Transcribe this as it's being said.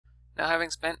Now,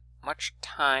 having spent much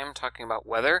time talking about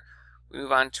weather, we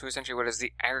move on to essentially what is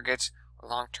the aggregate or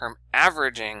long-term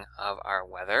averaging of our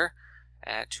weather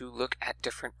to look at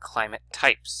different climate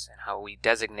types and how we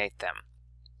designate them.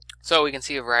 So we can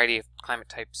see a variety of climate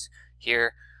types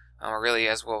here, really,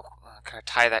 as we'll kind of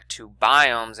tie that to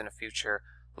biomes in a future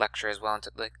lecture as well,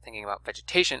 into thinking about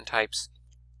vegetation types.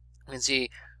 You can see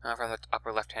from the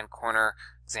upper left-hand corner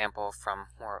example from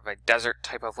more of a desert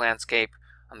type of landscape,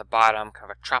 on the bottom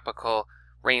kind of a tropical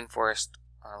rainforest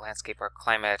landscape or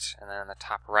climate, and then on the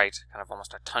top right kind of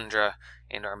almost a tundra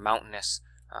and or mountainous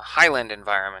highland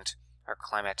environment or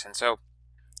climate. And so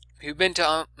if you've been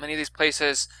to many of these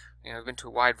places, we've been to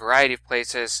a wide variety of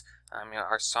places,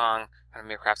 our song,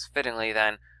 kind of perhaps fittingly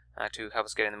then, to help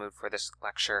us get in the mood for this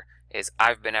lecture is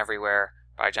I've Been Everywhere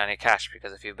by Johnny Cash,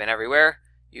 because if you've been everywhere,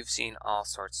 you've seen all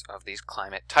sorts of these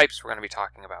climate types we're going to be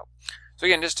talking about. So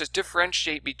again, just to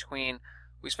differentiate between,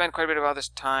 we spend quite a bit of all this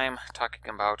time talking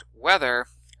about weather,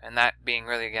 and that being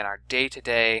really, again, our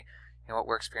day-to-day, what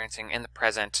we're experiencing in the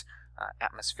present,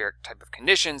 atmospheric type of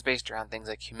conditions based around things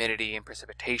like humidity and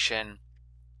precipitation,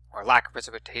 or lack of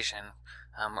precipitation,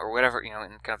 or whatever, in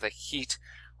kind of the heat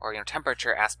or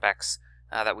temperature aspects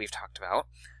that we've talked about.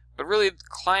 But really,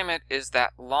 climate is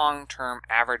that long-term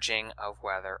averaging of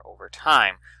weather over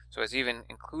time. So it's even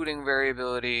including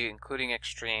variability, including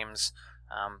extremes,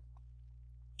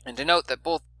 and to note that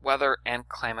both weather and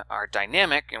climate are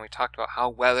dynamic, and we talked about how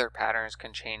weather patterns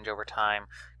can change over time.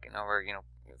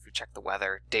 If you check the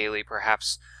weather daily,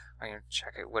 perhaps, or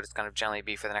check out what it's going to generally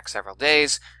be for the next several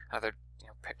days. Other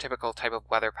typical type of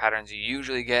weather patterns you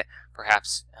usually get,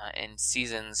 perhaps in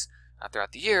seasons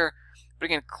throughout the year. But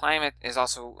again, climate is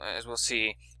also, as we'll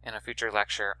see in a future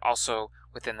lecture, also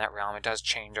within that realm. It does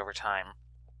change over time,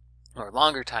 or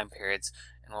longer time periods,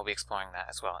 and we'll be exploring that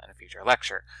as well in a future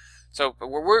lecture. So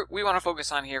what we want to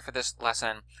focus on here for this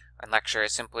lesson and lecture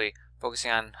is simply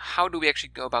focusing on how do we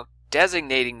actually go about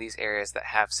designating these areas that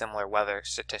have similar weather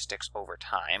statistics over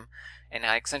time, and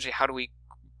essentially how do we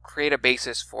create a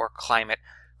basis for climate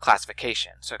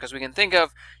classification. So because we can think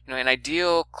of an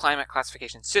ideal climate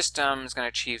classification system is going to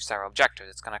achieve several objectives.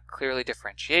 It's going to clearly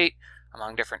differentiate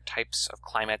among different types of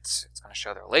climates. It's going to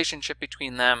show the relationship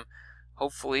between them.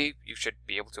 Hopefully you should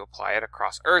be able to apply it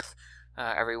across Earth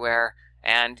everywhere.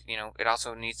 And it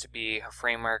also needs to be a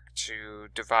framework to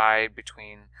divide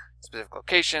between specific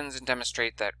locations and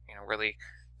demonstrate that really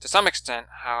to some extent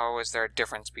how is there a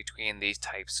difference between these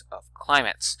types of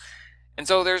climates. And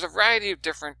so there's a variety of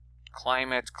different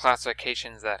climate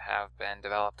classifications that have been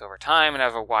developed over time and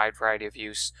have a wide variety of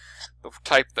use. The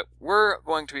type that we're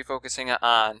going to be focusing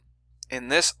on in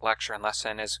this lecture and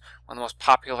lesson is one of the most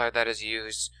popular that is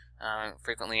used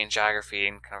frequently in geography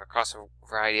and kind of across a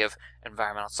variety of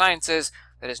environmental sciences,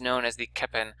 that is known as the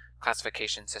koeppen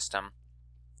classification system.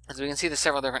 As we can see, there's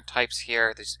several different types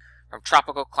here. There's from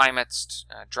tropical climates,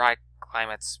 dry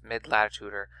climates,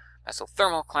 mid-latitude or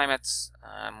mesothermal climates,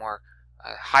 more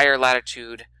higher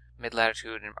latitude,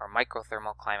 mid-latitude, or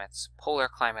microthermal climates, polar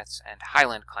climates, and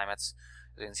highland climates.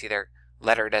 As you can see, there are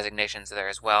letter designations there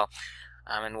as well.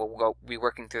 And we'll be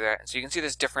working through that. And so you can see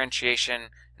this differentiation, and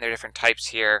there are different types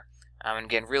here. And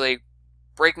again, really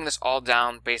breaking this all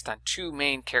down based on two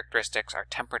main characteristics, our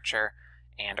temperature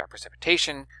and our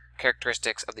precipitation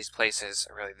characteristics of these places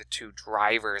are really the two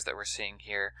drivers that we're seeing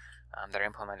here that are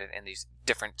implemented in these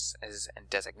differences in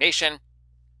designation,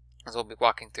 as we'll be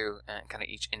walking through kind of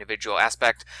each individual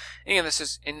aspect. And again, this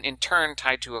is in turn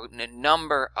tied to a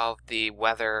number of the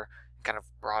weather kind of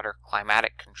broader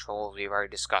climatic controls we've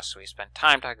already discussed. So we spent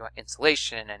time talking about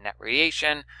insolation and net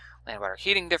radiation, land water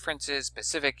heating differences,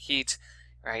 specific heat,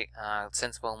 right?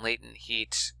 Sensible and latent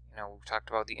heat. We talked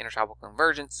about the intertropical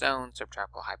convergence zone,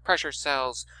 subtropical high pressure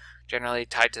cells, generally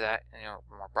tied to that,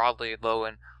 more broadly, low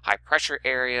and high pressure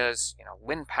areas,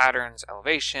 wind patterns,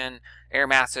 elevation, air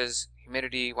masses,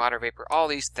 humidity, water vapor, all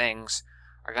these things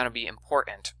are going to be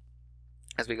important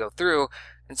as we go through.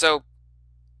 And so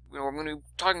we're going to be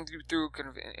talking through kind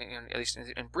of, at least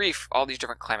in brief, all these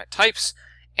different climate types.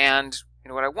 And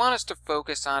what I want us to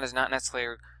focus on is not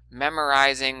necessarily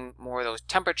memorizing more of those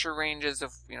temperature ranges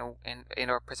of,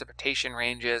 and our precipitation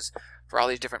ranges for all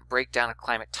these different breakdown of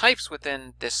climate types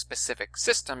within this specific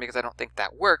system, because I don't think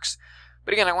that works.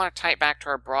 But again, I want to tie it back to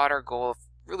our broader goal of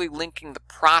really linking the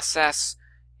process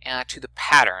to the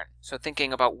pattern. So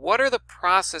thinking about what are the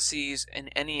processes in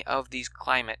any of these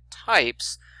climate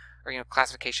types, or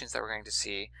classifications that we're going to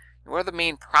see. What are the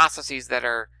main processes that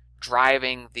are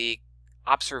driving the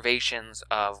observations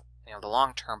of the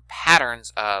long-term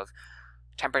patterns of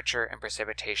temperature and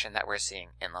precipitation that we're seeing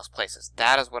in those places?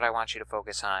 That is what I want you to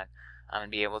focus on and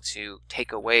be able to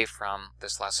take away from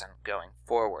this lesson going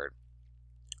forward.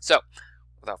 So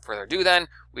without further ado then,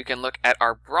 we can look at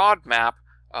our broad map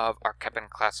of our koeppen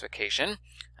classification.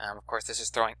 Of course, this is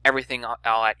throwing everything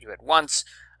all at you at once,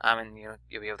 and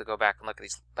you'll be able to go back and look at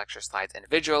these lecture slides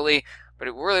individually, but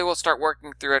it really will start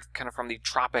working through it kind of from the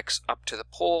tropics up to the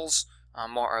poles,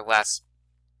 more or less.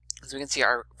 So we can see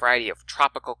our variety of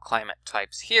tropical climate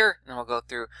types here, and we'll go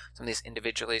through some of these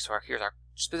individually. So here's our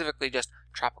specifically just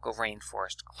tropical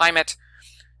rainforest climate.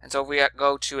 And so if we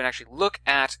go to and actually look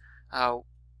at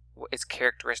its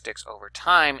characteristics over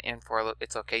time and for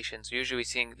its locations, usually we're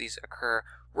seeing these occur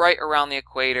right around the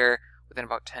equator, within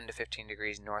about 10 to 15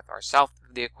 degrees north or south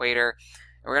of the equator.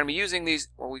 And we're going to be using these,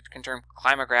 what we can term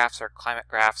climographs or climate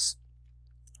graphs,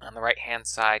 on the right hand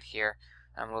side here.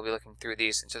 And we'll be looking through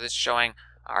these. And so this is showing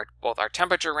both our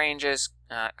temperature ranges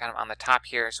kind of on the top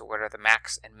here. So what are the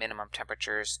max and minimum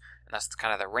temperatures, and that's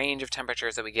kind of the range of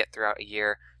temperatures that we get throughout a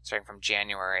year, starting from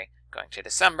January going to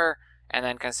December. And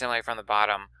then kind of similarly from the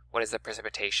bottom, what is the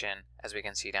precipitation, as we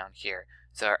can see down here.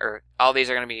 So all these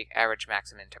are going to be average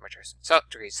maximum temperatures in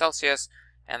degrees Celsius,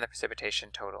 and the precipitation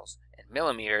totals in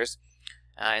millimeters.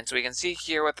 And so we can see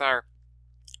here with our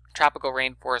tropical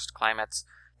rainforest climates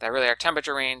that really our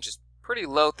temperature range is pretty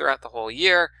low throughout the whole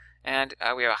year, and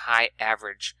we have a high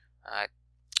average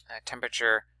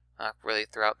temperature really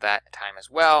throughout that time as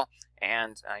well,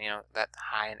 and that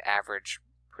high and average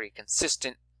pretty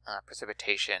consistent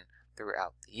precipitation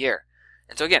throughout the year.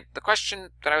 And so again, the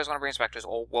question that I always want to bring us back to is,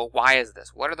 well, why is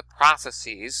this? What are the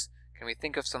processes? Can we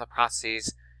think of some of the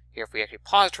processes here if we actually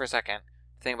pause for a second,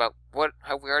 think about what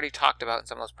have we already talked about in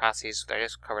some of those processes that I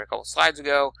just covered a couple slides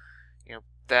ago,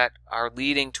 that are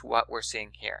leading to what we're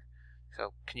seeing here.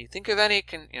 So can you think of any?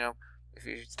 If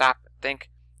you stop and think,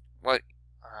 what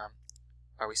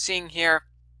are we seeing here?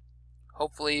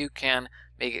 Hopefully you can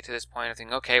make it to this point of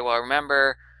thinking, okay, well,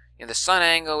 remember the sun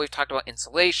angle, we've talked about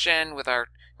insolation with our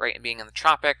being in the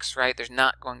tropics, right? There's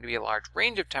not going to be a large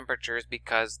range of temperatures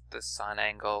because the sun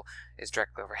angle is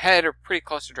directly overhead or pretty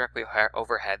close to directly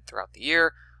overhead throughout the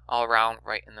year, all around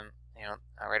right in the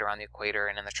right around the equator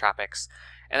and in the tropics.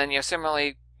 And then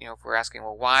similarly, if we're asking,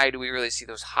 well, why do we really see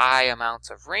those high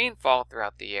amounts of rainfall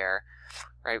throughout the year,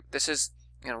 right? This is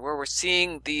where we're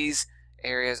seeing these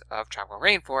areas of tropical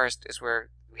rainforest is where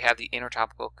we have the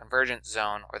intertropical convergence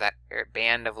zone, or that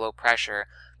band of low pressure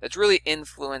that's really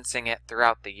influencing it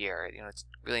throughout the year. It's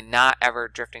really not ever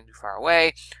drifting too far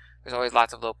away. There's always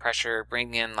lots of low pressure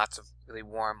bringing in lots of really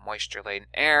warm, moisture-laden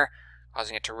air,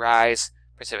 causing it to rise,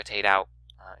 precipitate out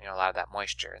a lot of that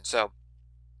moisture. And so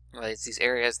it's these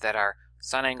areas that are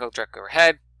sun angle directly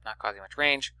overhead, not causing much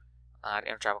range.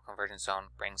 Intertropical convergence zone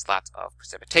brings lots of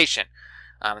precipitation.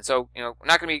 And so we're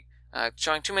not going to be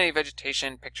showing too many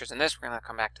vegetation pictures in this. We're going to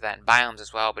come back to that in biomes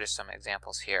as well, but just some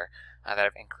examples here that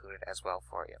I've included as well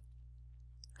for you.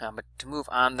 But to move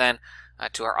on then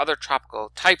to our other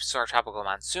tropical types, so our tropical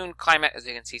monsoon climate, as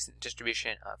you can see some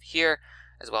distribution of here,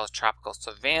 as well as tropical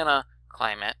savanna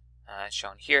climate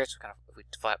shown here. So kind of if we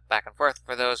flip back and forth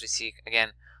for those, we see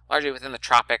again largely within the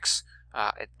tropics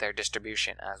their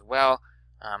distribution as well.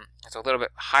 It's a little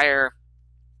bit higher,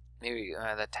 maybe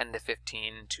the 10 to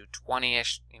 15 to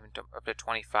 20-ish, even up to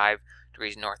 25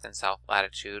 degrees north and south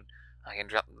latitude. Again,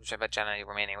 but generally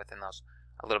remaining within those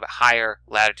a little bit higher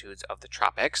latitudes of the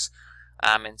tropics.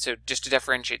 And so just to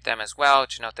differentiate them as well,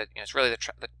 to note that it's really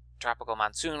the tropical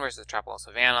monsoon versus the tropical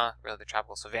savanna. Really, the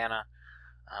tropical savanna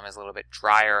is a little bit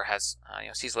drier, has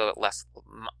sees a little bit less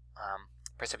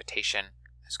precipitation.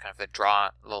 It's kind of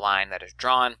the line that is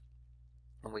drawn.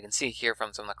 And we can see here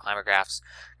from some of the climographs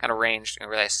kind of ranged and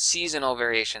really seasonal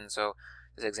variation. So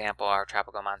this example, our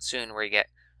tropical monsoon, where you get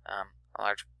a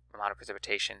large amount of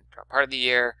precipitation throughout part of the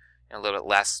year, and a little bit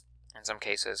less in some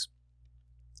cases,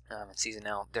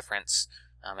 seasonal difference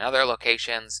in other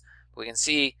locations. We can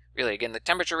see really again the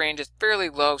temperature range is fairly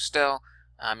low still.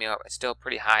 It's still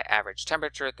pretty high average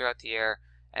temperature throughout the year,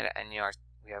 and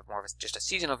we have more of just a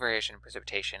seasonal variation in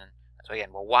precipitation. So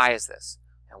again, well, why is this?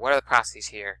 And what are the processes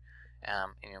here?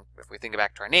 If we think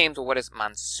back to our names, well, what does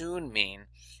monsoon mean,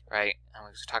 right? And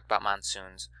we just talked about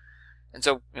monsoons. And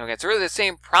so, it's really the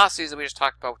same process that we just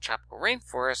talked about with tropical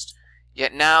rainforest,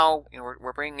 yet now,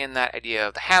 we're bringing in that idea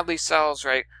of the Hadley cells,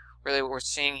 right? Really what we're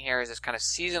seeing here is this kind of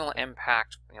seasonal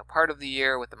impact, part of the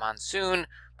year with the monsoon,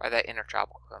 by that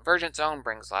intertropical convergence zone,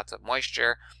 brings lots of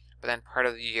moisture, but then part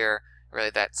of the year, really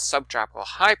that subtropical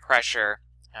high pressure,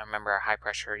 remember our high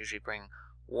pressure usually bring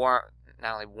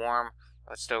not only warm,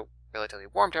 but still relatively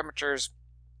warm temperatures,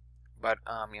 but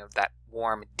that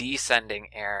warm descending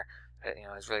air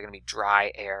is really going to be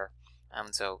dry air,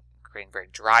 so creating very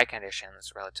dry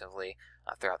conditions relatively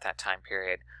throughout that time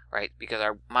period, right? Because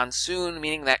our monsoon,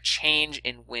 meaning that change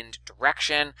in wind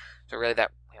direction, so really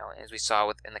that as we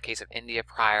saw in the case of India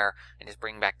prior, and just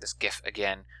bring back this GIF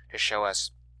again to show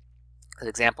us an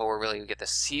example where really we get the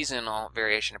seasonal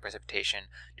variation of precipitation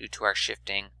due to our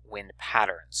shifting wind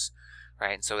patterns,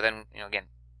 right? And so then, again,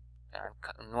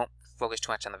 we won't focus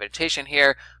too much on the vegetation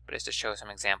here, but just to show some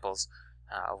examples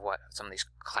of what some of these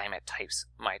climate types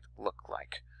might look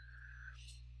like.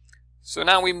 So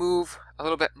now we move a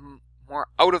little bit more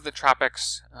out of the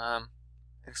tropics,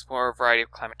 explore a variety of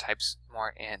climate types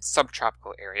more in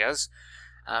subtropical areas.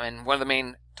 And one of the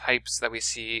main types that we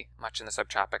see much in the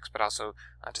subtropics, but also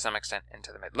to some extent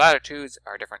into the mid-latitudes,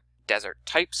 are different desert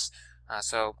types.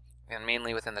 And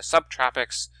mainly within the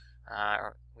subtropics,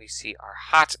 we see our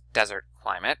hot desert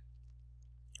climate.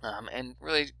 And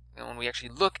really, when we actually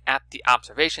look at the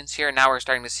observations here, now we're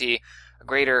starting to see a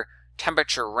greater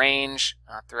temperature range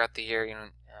throughout the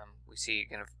year. We see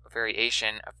a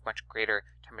variation of much greater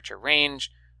temperature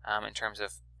range in terms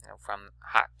of from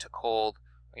hot to cold.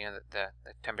 The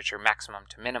temperature maximum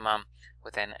to minimum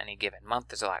within any given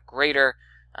month is a lot greater,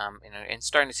 and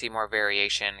starting to see more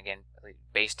variation, again,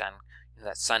 based on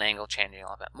that sun angle changing a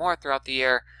little bit more throughout the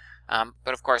year.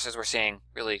 But of course, as we're seeing,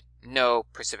 really no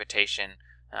precipitation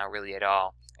really at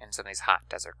all in some of these hot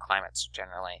desert climates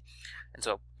generally. And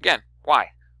so again,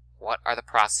 why? What are the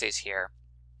processes here?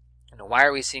 Why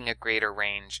are we seeing a greater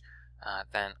range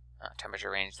than temperature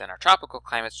range than our tropical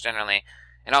climates generally?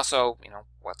 And also,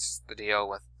 what's the deal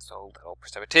with so little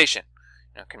precipitation?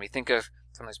 Can we think of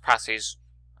some of these processes,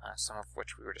 some of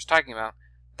which we were just talking about,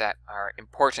 that are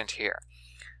important here?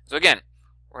 So again,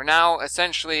 we're now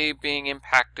essentially being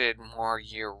impacted more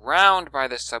year-round by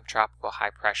the subtropical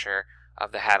high pressure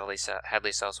of the Hadley cell.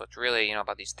 So it's really,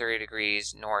 about these 30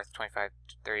 degrees north, 25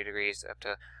 to 30 degrees, up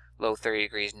to low 30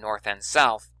 degrees north and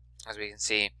south, as we can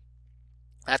see.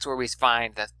 That's where we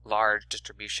find the large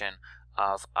distribution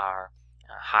of our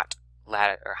hot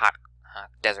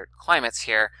desert climates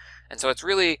here. And so it's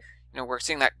really, we're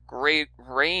seeing that great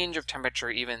range of temperature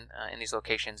even in these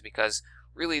locations, because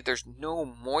really there's no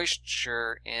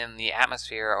moisture in the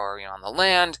atmosphere or on the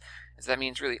land. So that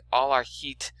means really all our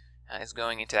heat is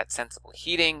going into that sensible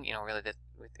heating. Really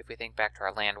if we think back to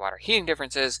our land-water heating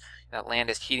differences, that land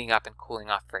is heating up and cooling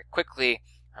off very quickly.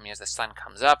 As the sun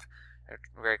comes up,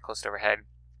 very close to overhead,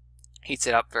 heats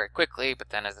it up very quickly, but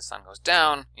then as the sun goes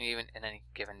down, even in any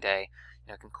given day,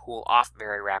 it can cool off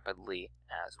very rapidly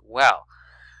as well.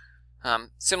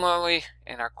 Similarly,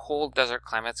 in our cold desert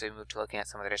climates, we move to looking at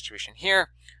some of the distribution here.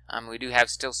 We do have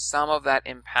still some of that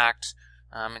impact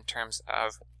in terms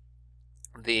of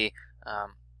the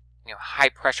high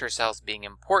pressure cells being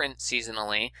important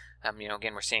seasonally.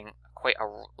 Again, we're seeing quite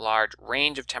a large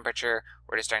range of temperature.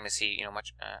 We're just starting to see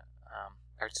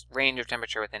range of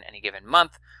temperature within any given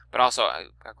month, but also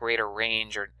a greater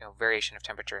range or variation of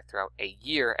temperature throughout a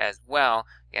year as well,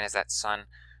 again, as that sun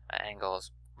angle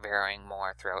is varying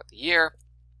more throughout the year.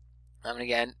 And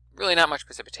again, really not much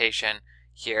precipitation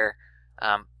here.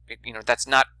 That's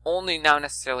not only now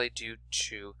necessarily due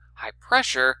to high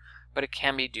pressure, but it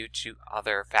can be due to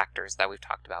other factors that we've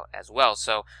talked about as well.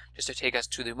 So just to take us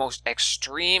to the most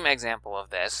extreme example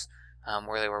of this,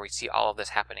 really where we see all of this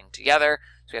happening together.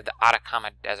 So we have the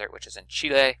Atacama Desert, which is in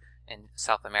Chile in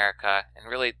South America, and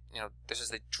really, this is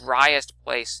the driest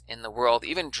place in the world,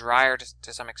 even drier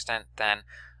to some extent than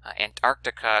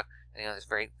Antarctica. This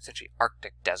very essentially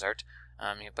Arctic desert.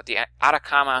 But the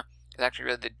Atacama is actually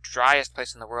really the driest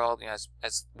place in the world.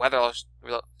 As weather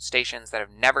stations that have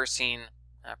never seen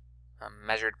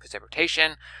measured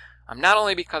precipitation, not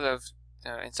only because of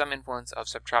in some influence of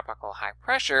subtropical high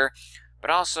pressure, but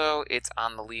also it's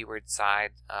on the leeward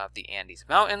side of the Andes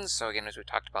Mountains. So again, as we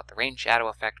talked about the rain shadow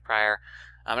effect prior,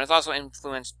 and it's also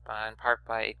influenced in part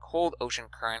by a cold ocean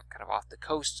current kind of off the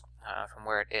coast from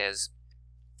where it is.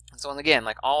 And so again,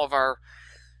 like all of our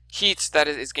heat that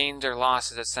is gained or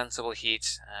lost is a sensible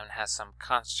heat and has some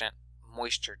constant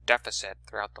moisture deficit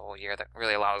throughout the whole year that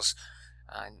really allows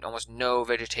almost no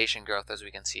vegetation growth, as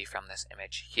we can see from this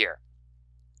image here,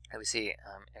 that we see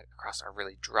across our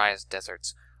really driest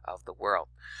deserts of the world.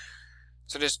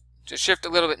 So just to shift a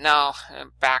little bit now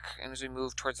back, and as we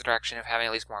move towards the direction of having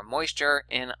at least more moisture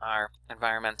in our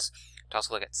environments, to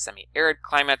also look at semi-arid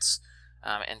climates,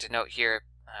 and to note here,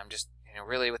 just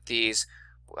really with these,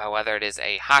 whether it is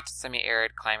a hot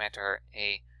semi-arid climate or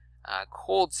a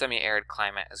cold semi-arid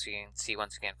climate, as you can see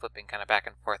once again flipping kind of back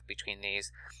and forth between these,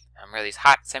 really these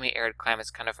hot semi-arid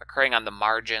climates kind of occurring on the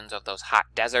margins of those hot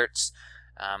deserts,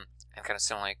 and kind of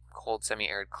similarly cold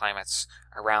semi-arid climates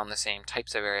around the same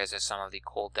types of areas as some of the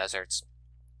cold deserts,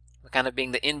 kind of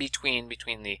being the in-between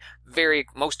between the very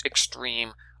most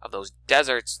extreme of those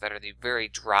deserts that are the very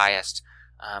driest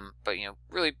but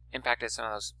really impacted some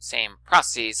of those same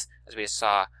processes as we just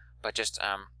saw, but just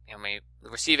maybe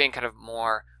receiving kind of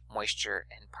more moisture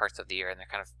in parts of the year, and they're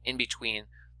kind of in between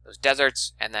those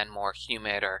deserts and then more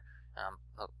humid or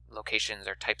locations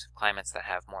or types of climates that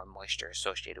have more moisture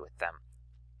associated with them.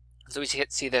 So we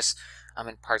see this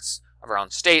in parts of our own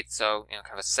state, so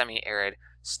kind of a semi-arid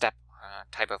steppe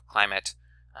type of climate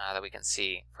that we can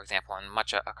see, for example, in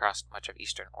across much of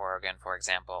eastern Oregon, for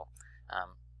example.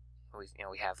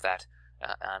 We have that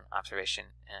on observation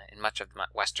in much of the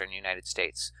western United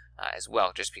States as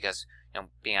well, just because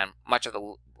being on much of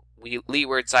the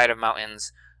leeward side of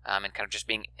mountains and kind of just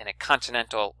being in a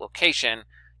continental location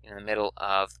in the middle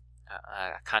of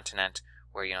a continent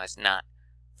where it's not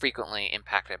frequently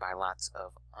impacted by lots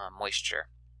of moisture.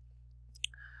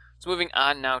 So moving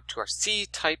on now to our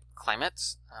C-type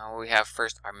climates, we have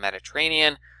first our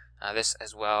Mediterranean. This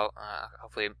as well,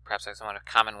 hopefully perhaps a somewhat a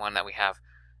common one that we have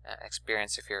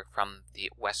experienced if you're from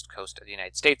the west coast of the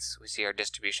United States. We see our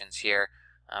distributions here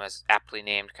as aptly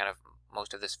named, kind of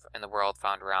most of this in the world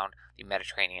found around the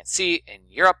Mediterranean Sea in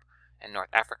Europe and North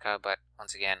Africa, but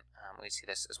once again we see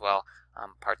this as well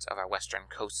parts of our western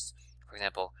coasts, for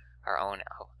example our own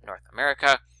North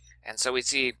America. And so we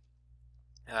see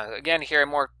again here a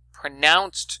more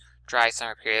pronounced dry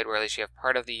summer period, where at least you have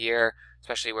part of the year,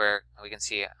 especially where we can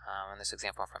see in this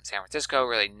example from San Francisco,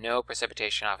 really no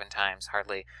precipitation oftentimes,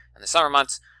 hardly in the summer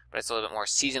months, but it's a little bit more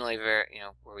seasonally, where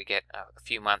we get a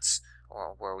few months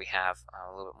or where we have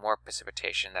a little bit more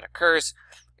precipitation that occurs.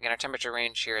 Again, our temperature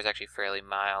range here is actually fairly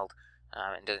mild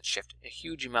and doesn't shift a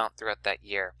huge amount throughout that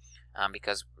year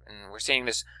because we're seeing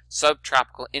this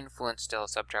subtropical influence still,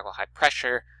 subtropical high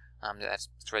pressure that's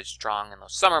really strong in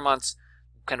those summer months,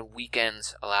 kind of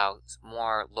weakens, allows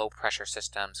more low pressure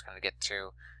systems kind of get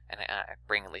through and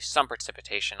bring at least some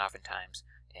precipitation oftentimes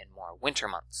in more winter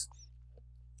months.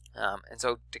 And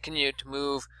so to continue to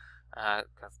move kind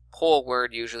of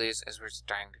poleward usually as we're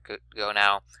starting to go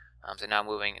now, so now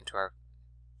moving into our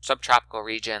subtropical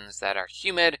regions that are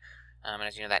humid, and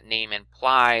as that name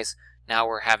implies, now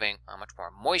we're having much more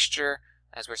moisture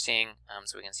as we're seeing,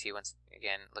 so we can see once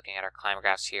again looking at our climate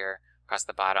graphs here across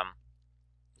the bottom,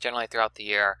 generally throughout the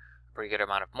year a pretty good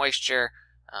amount of moisture,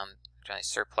 generally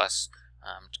surplus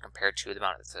compared to the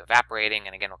amount that's evaporating,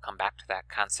 and again we'll come back to that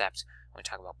concept when we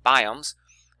talk about biomes,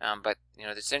 but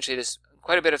essentially this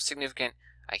quite a bit of significant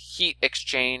heat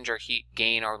exchange or heat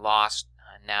gain or loss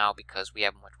now because we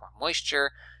have much more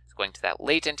moisture. It's going to that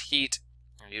latent heat,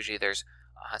 and usually there's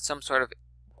some sort of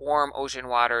warm ocean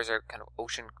waters or kind of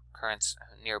ocean currents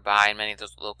nearby in many of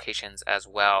those locations as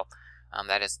well.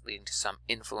 That is leading to some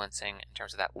influencing in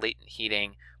terms of that latent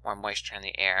heating, more moisture in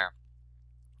the air,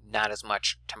 not as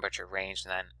much temperature range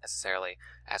then necessarily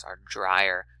as our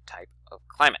drier type of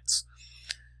climates.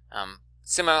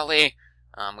 Similarly,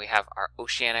 we have our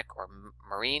oceanic or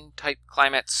marine type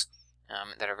climates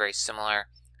that are very similar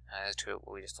to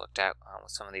what we just looked at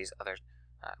with some of these other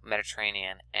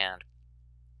Mediterranean and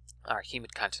our humid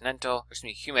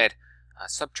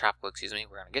subtropical, we're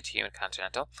going to get to humid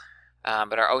continental,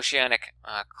 but our oceanic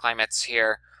climates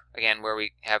here, again, where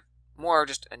we have more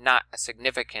just not a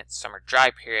significant summer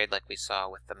dry period like we saw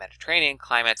with the Mediterranean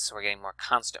climates, so we're getting more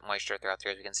constant moisture throughout the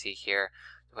year, as we can see here,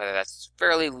 whether that's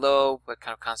fairly low but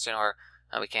kind of constant, or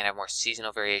we can have more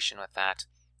seasonal variation with that,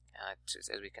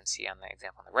 as we can see on the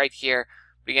example on the right here.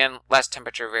 But again, less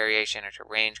temperature variation or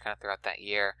range kind of throughout that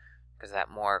year because of that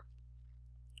more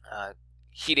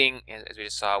heating, as we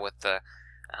just saw with the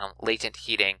latent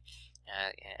heating,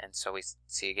 and so we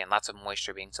see again lots of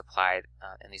moisture being supplied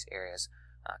in these areas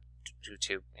due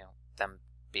to them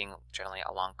being generally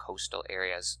along coastal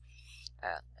areas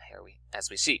as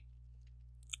we see.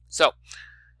 So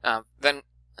then,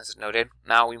 as noted,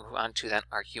 now we move on to then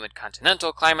our humid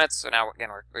continental climates. So now again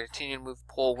we're continuing to move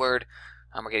poleward.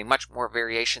 We're getting much more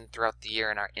variation throughout the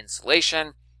year in our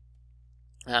insolation.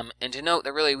 And to note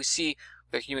that really we see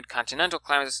the humid continental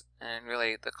climates, and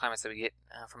really the climates that we get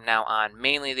from now on,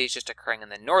 mainly these just occurring in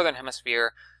the northern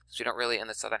hemisphere, so we don't really in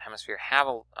the southern hemisphere have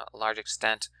a large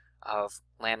extent of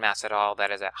landmass at all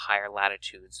that is at higher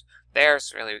latitudes there.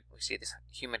 So really we see this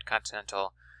humid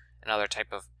continental and other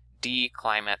type of D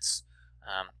climates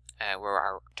where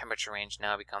our temperature range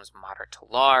now becomes moderate to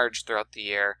large throughout the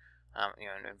year,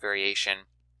 and variation,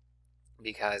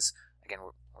 because again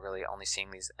we're really only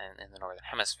seeing these in the northern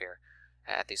hemisphere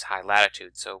at these high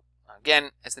latitudes. So again,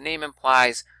 as the name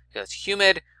implies, because it's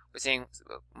humid, we're seeing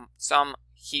some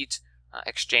heat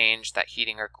exchange, that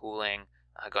heating or cooling,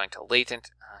 going to latent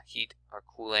heat or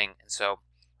cooling, and so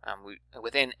we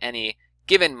within any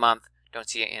given month don't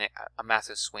see a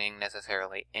massive swing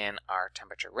necessarily in our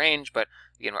temperature range, but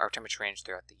again our temperature range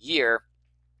throughout the year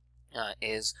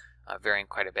is varying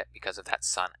quite a bit because of that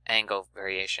sun angle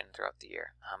variation throughout the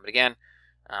year. But again,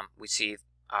 we see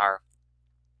our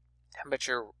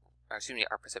temperature,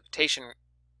 our precipitation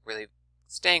really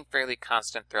staying fairly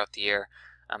constant throughout the year.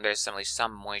 There's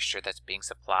some moisture that's being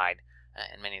supplied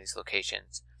in many of these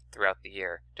locations throughout the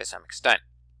year to some extent.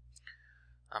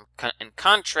 In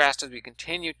contrast, as we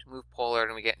continue to move polar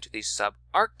and we get into these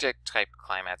subarctic type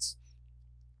climates,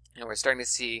 we're starting to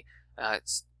see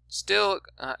still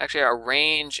actually a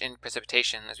range in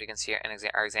precipitation, as we can see in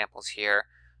our examples here.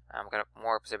 We've got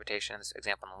more precipitation in this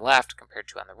example on the left compared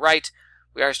to on the right.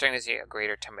 We are starting to see a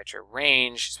greater temperature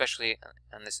range, especially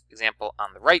in this example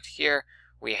on the right here.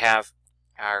 We have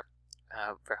our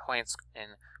Verkhoyansk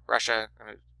in Russia,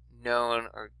 known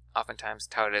or oftentimes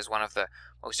touted as one of the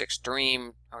most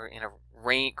extreme or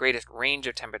greatest range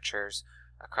of temperatures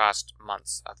across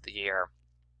months of the year,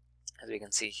 as we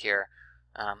can see here.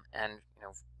 And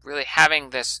really having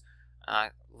this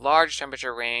large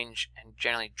temperature range and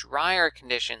generally drier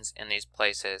conditions in these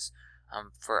places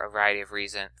for a variety of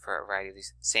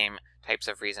these same types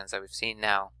of reasons that we've seen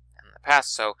now in the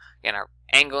past. So again, our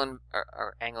angle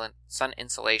and sun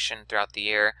insolation throughout the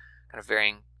year kind of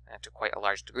varying to quite a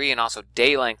large degree, and also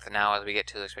day length now as we get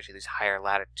to especially these higher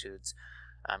latitudes.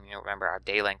 Remember our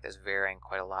day length is varying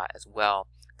quite a lot as well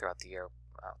throughout the year.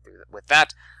 With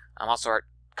that, also our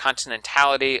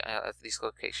continentality of these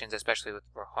locations, especially with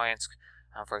Verkhoyansk,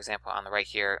 for example, on the right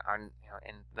here, are in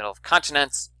the middle of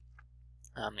continents.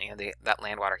 That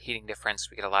land-water heating difference,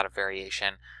 we get a lot of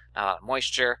variation, not a lot of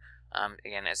moisture.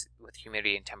 Again, as with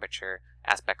humidity and temperature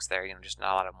aspects there, just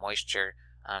not a lot of moisture,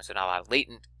 so not a lot of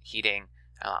latent heating.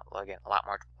 Again, a lot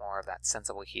more of that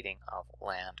sensible heating of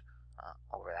land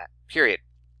over that period.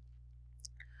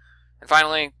 And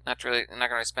finally, I'm not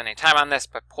going to spend any time on this,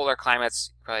 but polar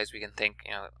climates, probably as we can think,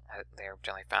 they are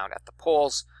generally found at the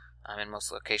poles, and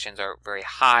most locations are very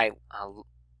high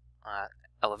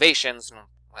elevations, and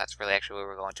that's really actually where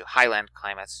we're going to. Highland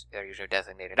climates, they're usually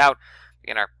designated out.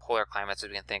 In our polar climates, as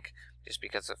we can think, just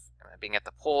because of being at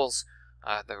the poles,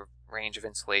 the range of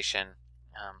insolation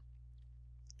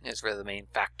is really the main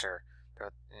factor.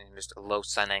 Just a low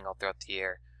sun angle throughout the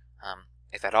year,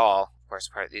 if at all. Of course,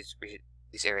 part of these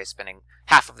areas spending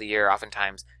half of the year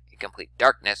oftentimes in complete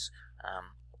darkness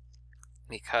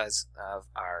because of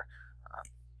our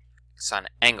sun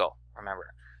angle,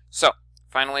 remember. So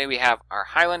finally we have our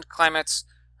highland climates,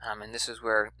 and this is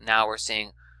where now we're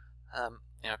seeing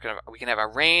we can have a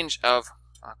range of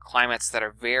climates that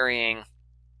are varying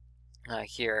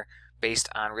here based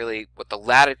on really what the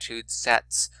latitude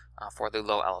sets for the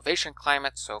low elevation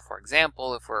climate. So for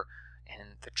example, if we're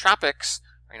in the tropics,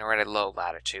 we're at a low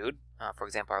latitude, for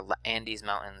example our Andes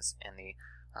mountains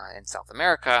in South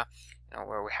America,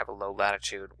 where we have a low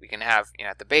latitude, we can have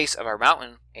at the base of our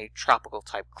mountain a tropical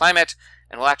type climate,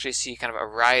 and we'll actually see kind of a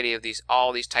variety of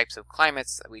all these types of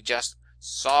climates that we just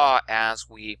saw as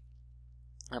we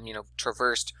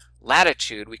traversed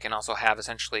latitude. We can also have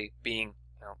essentially being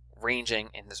ranging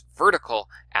in this vertical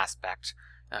aspect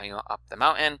up the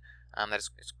mountain. That is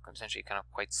essentially kind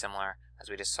of quite similar as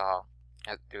we just saw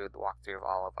through the walkthrough of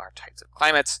all of our types of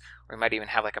climates. We might even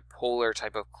have like a polar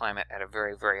type of climate at a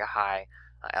very, very high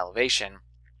elevation,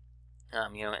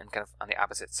 and kind of on the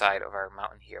opposite side of our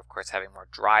mountain here, of course, having more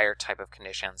drier type of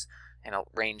conditions and a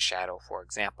rain shadow, for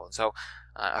example. And so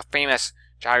a famous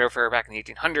geographer back in the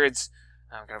 1800s,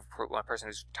 kind of one person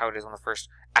who's touted as one of the first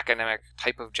academic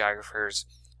type of geographers,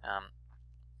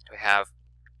 we have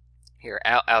here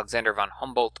Alexander von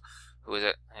Humboldt, who was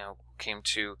came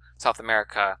to South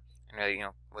America and really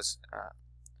was an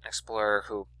explorer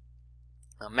who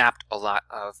mapped a lot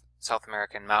of South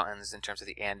American mountains in terms of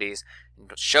the Andes,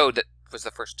 and was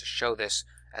the first to show this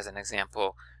as an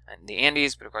example in the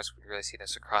Andes. But of course, we really see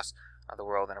this across the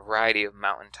world in a variety of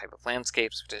mountain type of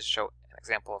landscapes, to show an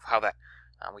example of how that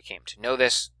we came to know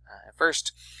this at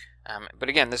first. But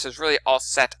again, this is really all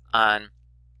set on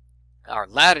our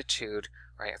latitude,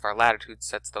 right? If our latitude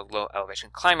sets the low elevation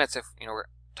climates, if we're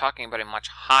talking about a much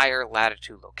higher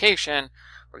latitude location,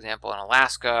 for example in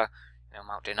Alaska,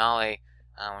 Mount Denali,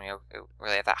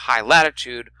 really at that high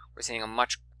latitude, we're seeing a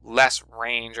much less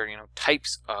range or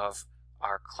types of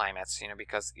our climates,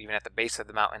 because even at the base of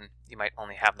the mountain you might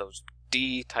only have those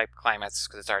D type climates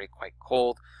because it's already quite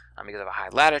cold because of a high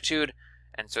latitude,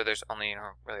 and so there's only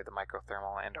really the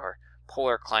microthermal and or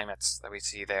polar climates that we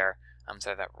see there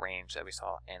instead of that range that we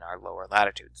saw in our lower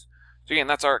latitudes. So again,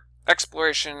 that's our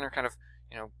exploration, or kind of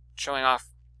showing off,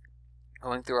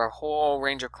 going through our whole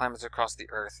range of climates across the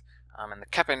Earth, and the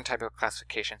koeppen type of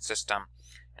classification system.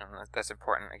 That's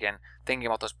important. Again, thinking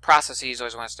about those processes,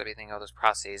 always want us to be thinking about those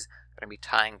processes that are going to be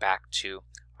tying back to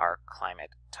our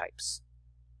climate types.